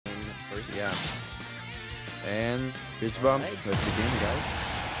first. Yeah. And here's the bomb. Let's begin,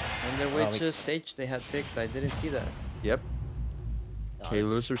 guys. And their which stage they had picked, I didn't see that. Yep. Okay,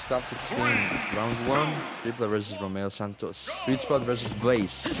 losers top 16. Round 1. Triple versus Romeo Santos. Sweet Spot versus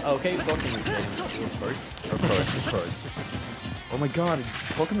Blaze. Okay, Pokemon Stadium, of course. Of course, of course. Oh my god,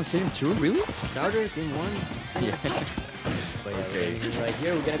 Pokemon Stadium 2? Really? Starter, game 1. Yeah. But yeah, Okay. right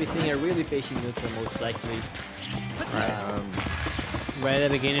here, we're gonna be seeing a really patient neutral, most likely. Right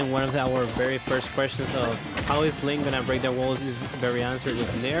at the beginning, one of our very first questions of how is Link gonna break the walls is very answered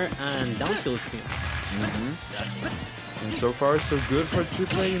with Nair and down tilt seems. And so far, so good for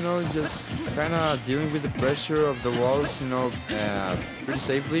Triple, you know, just kind of dealing with the pressure of the walls, you know, pretty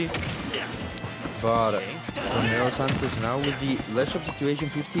safely. But Romeo Santos now with the less of situation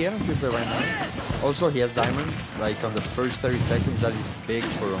 58 on Triple right now. Also, he has Diamond, like on the first 30 seconds, that is big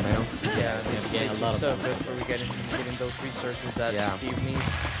for Romeo. Yeah, this getting stage a lot is of so them. good for getting those resources that Steve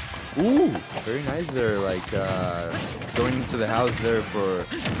needs. Ooh, very nice there, like going into the house there to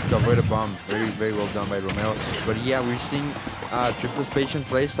avoid a bomb. Very, very well done by Romeo. But yeah, we're seeing Triple's patient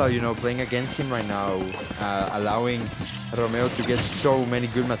playstyle, you know, playing against him right now, allowing Romeo to get so many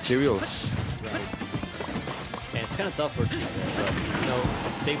good materials. Yeah, it's kind of tough for Triple, but you know,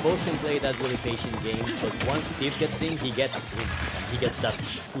 they both can play that really patient game, but once Steve gets in, he gets that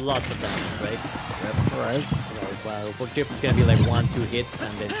lots of damage, right? Yep. Right. You know, while for Triple's gonna be like 1-2 hits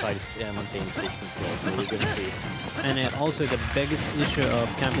and then try to maintain stage control, so we're gonna see. And also the biggest issue of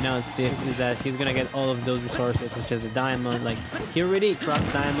camping out Steve is that he's gonna get all of those resources such as the diamond. Like he already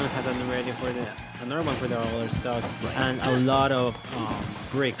dropped diamond, has another for another one for the other stock, and a lot of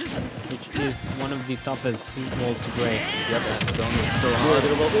brick, which is one of the toughest walls to break. Yep, stone is so hard.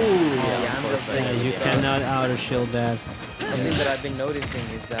 You cannot outer shield that. Something that I've been noticing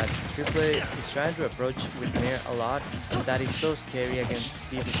is that Triple is trying to approach with Nair a lot, and that is so scary against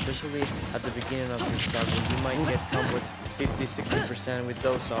Steve, especially at the beginning of your start, when you might get come with 50-60% with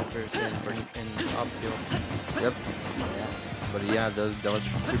those offers and up tilt. Yep. But yeah, that was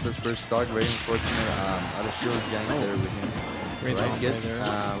Triple's first stock. Very unfortunate. Out of shield gank there with him. Great Right, get,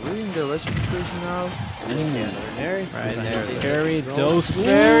 we're in the lesser situation now. Right, Nice. carry those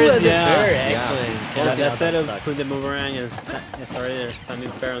fairs, yeah. Excellent. Yeah, that setup, put the boomerang and started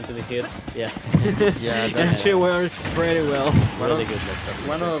spamming fair onto the hits. Yeah. Yeah, It that actually works pretty well. Really good.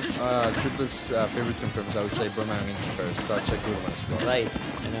 one of Triple's favorite confirms, I would say, Boomerang into first. Such a good one as well. Right.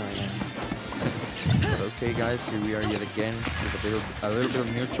 I know. But okay, guys, here we are yet again with a little bit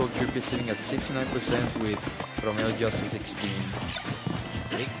of neutral. Triple sitting at 69% with Romeo just at 16.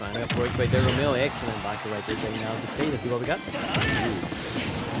 Big man up work right there, Romeo. Excellent backer right there, getting out of the stage. Let's see what we got.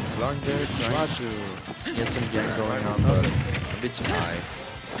 Long there, trying to get some gank going on, but a bit too high.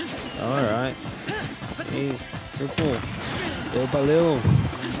 Alright. Hey, Triple. Little by little.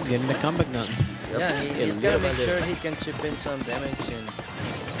 Getting the comeback done. Yep. Yeah, he's got to make sure he can chip in some damage and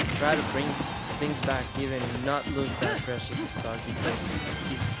try to bring things back, even not lose that precious stock, because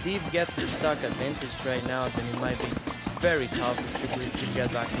if Steve gets the stock advantage right now, then it might be very tough for Triple to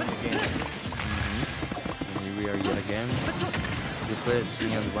get back in the game. And here we are yet again. Triple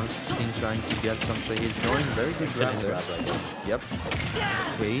sitting at 116, trying to get some hits going. Very good grab there. Right there. Yep.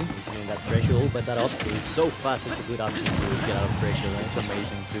 Okay. Using that pressure, open that up. It's so fast, it's a good option to get out of pressure, right? It's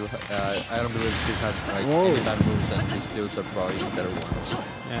amazing too. I don't believe Steve has like any bad moves, and his skills are probably the better ones.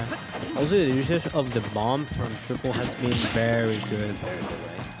 Yeah. Also, the usage of the bomb from Triple has been very good. Very good,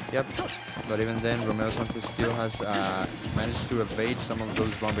 right? Yep. But even then, Romeo Santos still has managed to evade some of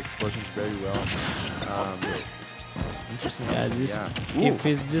those bomb explosions very well. Interesting. Yeah, this if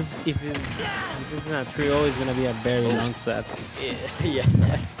this isn't a trio, it's gonna be a very long set. Yeah.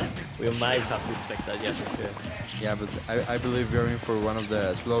 We might have to expect that, yeah, for sure. Yeah, but I believe we're in for one of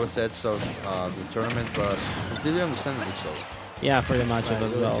the slowest sets of the tournament, but completely understandably so. Yeah, for the matchup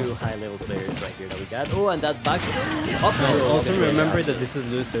as well. Two high-level players right here that we got. Oh, and that back. Also remember that this is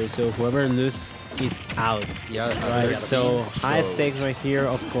loser, so whoever loses is out. Yeah, Right. So high stakes right here.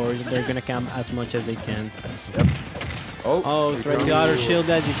 Of course, they're gonna camp as much as they can. Yep. Oh, try to auto shield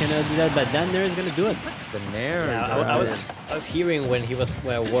that. You cannot do that, but then Nair is gonna do it. The Nair. Yeah, I was hearing when he was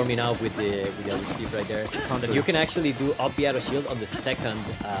warming up with the other Steve right there that you can actually do up the auto shield on the second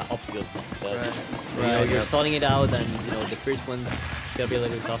up build. You know, you're sorting it out, and you know the first one gonna be a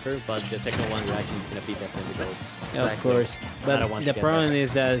little tougher, but the second one reaction is gonna be definitely gold. Yeah, of course. But the problem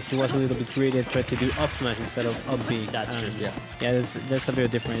is that he was a little bit greedy, tried to do up smash instead of up B. That's true. Yeah. Yeah, there's a bit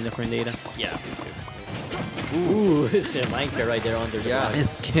different data. Yeah. Ooh, it's a minecart right there under the block. It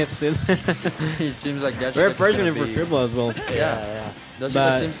skips it. It seems like that's Very fortunate for Triple as well. Yeah.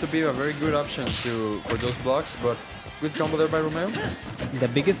 That seems to be a very good option for those blocks, but good combo there by Romeo. The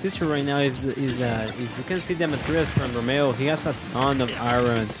biggest issue right now is that if you can see the materials from Romeo, he has a ton of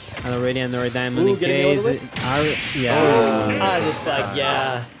iron and already another diamond in case. Ah, this like,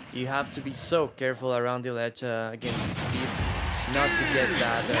 yeah. You have to be so careful around the ledge against Steve, not to get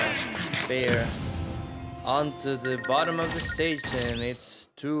that bear onto the bottom of the stage, and it's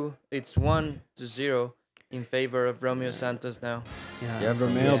 1-0 in favor of Romeo Santos now. Yeah,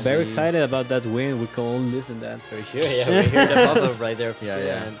 Romeo very excited about that win. We can all listen to that. For sure, yeah. We hear the bubble right there.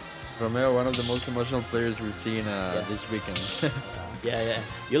 Yeah. Romeo, one of the most emotional players we've seen this weekend. Yeah.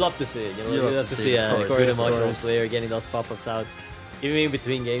 You love to see it. You love to see a good emotional player getting those pop-ups out, even in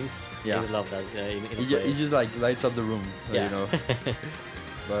between games. Yeah, I love that. He just like lights up the room. Yeah. You know.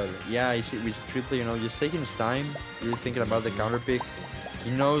 But yeah, you see with Triple, you know, just taking his time, really thinking about the counter pick. He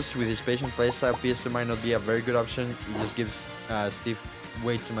knows with his patient playstyle, PS2 might not be a very good option. He just gives Steve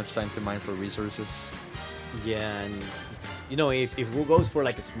way too much time to mine for resources. Yeah, and it's, you know, if Wu goes for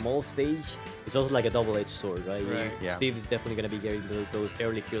like a small stage, it's also like a double-edged sword, right? Yeah. Steve is definitely gonna be getting those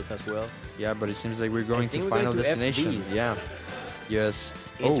early kills as well. Yeah, but it seems like we're going to we're Final going to Destination. FD. Yeah. Just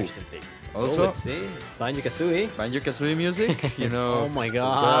Interesting pick. Also, let's see. Banjo-Kazooie. Banjo-Kazooie music, you know. Oh my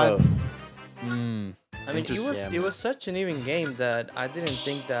god. I mean, it was such an even game that I didn't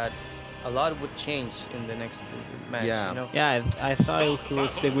think that a lot would change in the next match. Yeah. You know? Yeah, I thought he would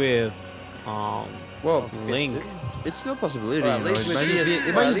stick with well, Link. it's still a possibility. Well, You know, at least it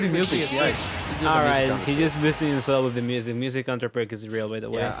with might just be PS music. PS6. Yeah, it's just a Alright, music he just boosting himself with the music. Music counter pick is real, by the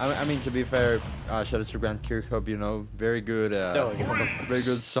way. Yeah, I mean, to be fair, shout out to Grant Kirkhope, you know, very good very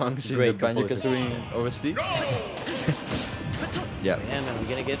good songs in the Great composer. Banjo-Kazooie OST. Yeah. And we're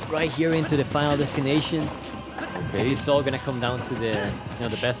gonna get right here into the Final Destination. Okay. It's all gonna come down to the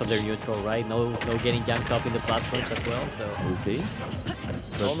the best of their neutral, right? No getting janked up in the platforms as well. So Okay.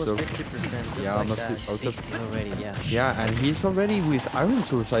 But Almost so, 50%. Just yeah, like almost that. also 60 already, yeah. yeah, and he's already with Iron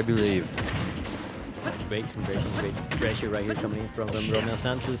Souls, I believe. Great pressure right here coming in from Romeo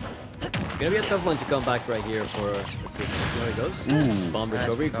Santos. Gonna be a tough one to come back right here for there it goes. Bomb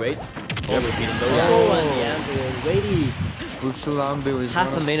recovery, great. Always hitting those. Oh, and the anvil ready. Full Salambil is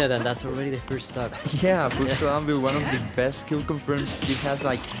Half a one minute and that's already the first stock. of, yeah, Full Salambil, one of the best kill confirms Steve has.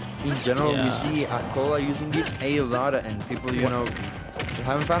 Like in general, we see Cola using it a lot, and people, you know,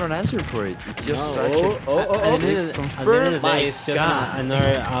 haven't found an answer for it. It's just such a Confirmed. My It's just God.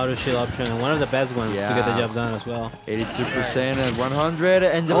 another auto shield option and one of the best ones to get the job done as well. 82% and 100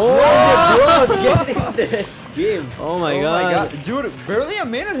 and the Getting the game. Oh my god. Dude, barely a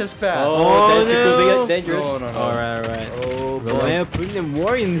minute has passed. Oh, that no. could be dangerous. No. Alright. Oh, Romeo putting them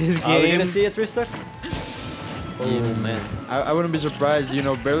more in this Are we game. gonna see a 3-stock? Oh man. I wouldn't be surprised, you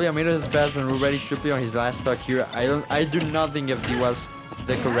know, barely a minute has passed and we're already tripping on his last stock here. I do not think FD was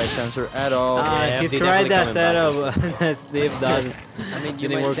the correct answer at all. Yeah, he FD tried that definitely coming setup that Steve does. I mean, you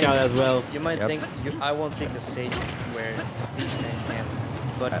Didn't might work think, out as well. You might Yep. think I won't take the stage where Steve and him,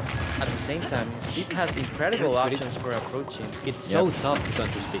 but at the same time, Steve has incredible But options for approaching. It's so tough to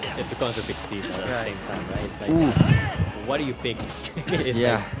counter pick Steve at the Right. same time, right? It's like, what do you pick? It's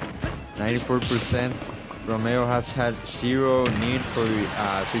Yeah, 94%. Romeo has had zero need for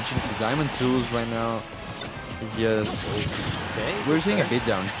switching to diamond tools right now. It's just okay. we're seeing a beat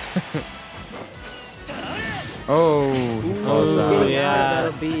down. Oh, he falls Ooh, out. yeah.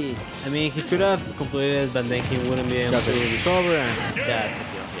 That'll be. I mean, he could have completed, but then he wouldn't be able That's to it. recover. And That's a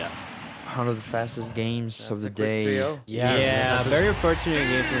deal, yeah. One of the fastest games of the That's a quick day. 3-0. yeah, very unfortunate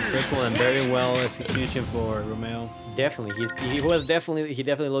game from Triple and very well execution for Romeo. Definitely, he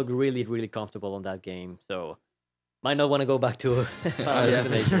definitely looked really comfortable on that game. So might not want to go back to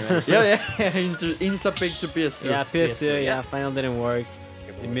destination, right? Yeah. Insta pick to PS2. Yeah, PS2, PS2, yeah, final didn't work.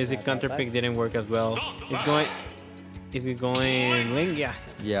 The music counter pick didn't work as well. Is he going Link? Yeah.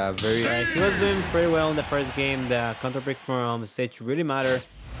 Yeah, very. He was doing pretty well in the first game. The counter pick from stage really mattered.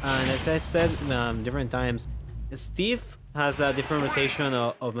 And as I've said different times, Steve has a different rotation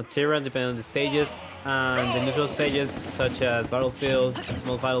of materials depending on the stages, and the neutral stages such as Battlefield,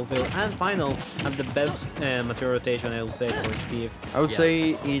 Small Battlefield, and Final have the best material rotation, I would say, for Steve. I would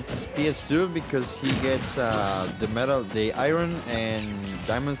say it's PS2 because he gets the metal, the iron and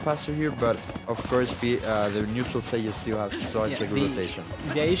diamond faster here, but of course the neutral stages still have such a good rotation.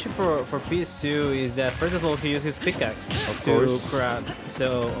 The issue for PS2 is that first of all he uses pickaxe to craft,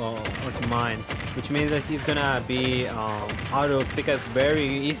 or to mine, which means that he's gonna be out of pickaxe very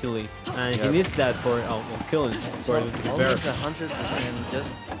easily, and he needs that for killing. For the Almost 100%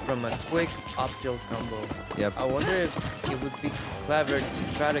 just from a quick up tilt combo. Yep. I wonder if it would be clever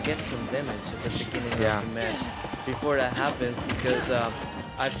to try to get some damage at the beginning of the match before that happens, because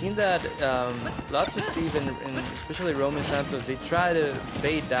I've seen that lots of Steve and especially Romeo Santos, they try to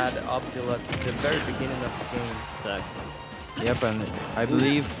bait that up till at the very beginning of the game. Yep, and I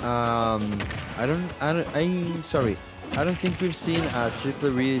believe sorry, I don't think we've seen Triple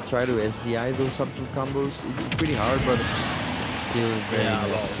really try to SDI those up to combos. It's pretty hard, but still very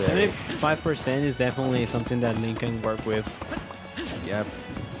necessary. 75% is definitely something that Link can work with. Yep.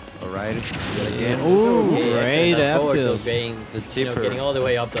 Alright, yet again. Ooh, great up tilt. The tipper. Getting all the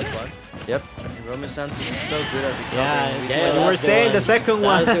way up that far. Yep. Romeo Santos is so good at the Yeah, we were saying the second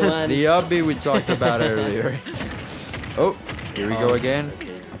one. The upbeat we talked about earlier. Oh, here we go again.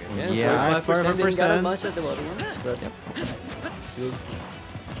 Yeah, 45% didn't get much at the bottom one, but good.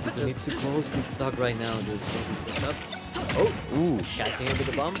 He needs to close this stock right now. This up. Oh, catching him with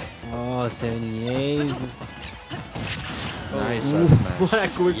the bomb. Oh, 78. Nice Ooh, smash. what a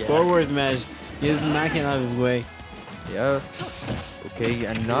quick forward smash. He's smacking out of his way. Yeah. Okay,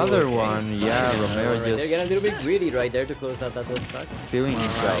 another one. Yeah, Romeo They're just getting a little bit greedy right there to close out that stock. feeling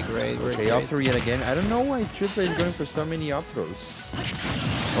himself. Great, Okay, up throw yet again. I don't know why Triple is going for so many up throws.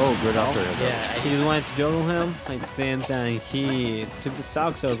 Oh, good up throw. Yeah, He just wanted to juggle him like Sims, and he took the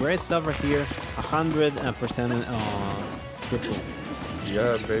stock. So great stuff right here. 100% triple.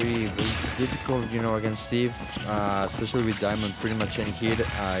 Yeah, very, very difficult, you know, against Steve, especially with Diamond. Pretty much any hit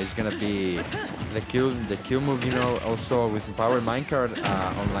is gonna be the kill move, you know. Also with Power Minecart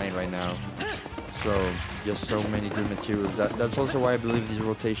online right now, so just so many good materials. That's also why I believe this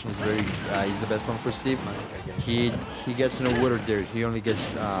rotation is very is the best one for Steve. He gets no wood or dirt. He only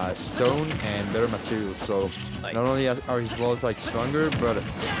gets stone and better materials. So not only are his balls like stronger, but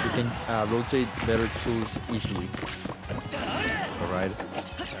he can rotate better tools easily. Alright.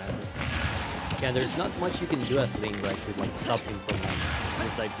 Yeah, there's not much you can do as Link, right, to like stop him from that.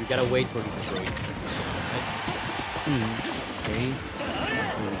 It's like you gotta wait for his approach. Okay.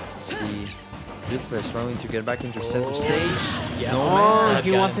 Let's see. Triple struggling to get back into center stage. Yeah. No Oh, man.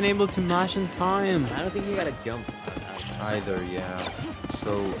 he wasn't able to mash in time. I don't think he got a jump. Either, yeah.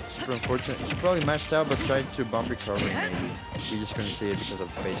 So super unfortunate. He probably mashed out but tried to bump recover maybe. We just couldn't see it because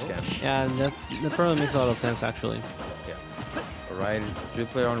of the face cam. Yeah, that probably makes a lot of sense actually. Alright,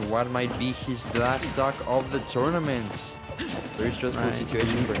 Triple on what might be his last stock of the tournament. Very stressful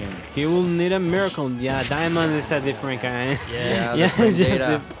situation for him. He will need a miracle. Yeah, Diamond is a different kind. Yeah, yeah, different it's just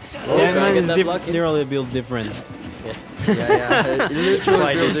data. Diamond is literally built different. Yeah,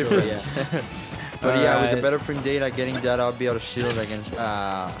 literally built different. Yeah. But yeah, with the better frame data, getting that up out of shield against the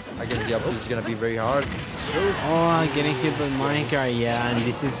up is gonna be very hard. Oh, getting hit by Minecart, yeah, and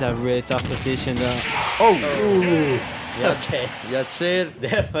this is a really tough position though. Oh! Yeah, Okay. that's it.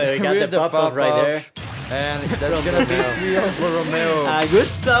 Definitely, we got With the pop-up right there. And that's gonna be 3-0 for Romeo. Good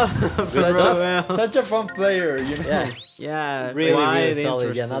stuff from Romeo. Such a fun player, you know? Yeah. Yeah, Really, quite really solid.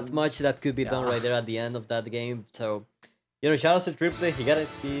 Yeah, interesting. not much that could be done right there at the end of that game. So, you know, shout out to Triple. He got it.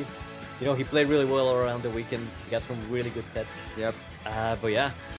 He played really well around the weekend. He got some really good sets. Yep. But yeah,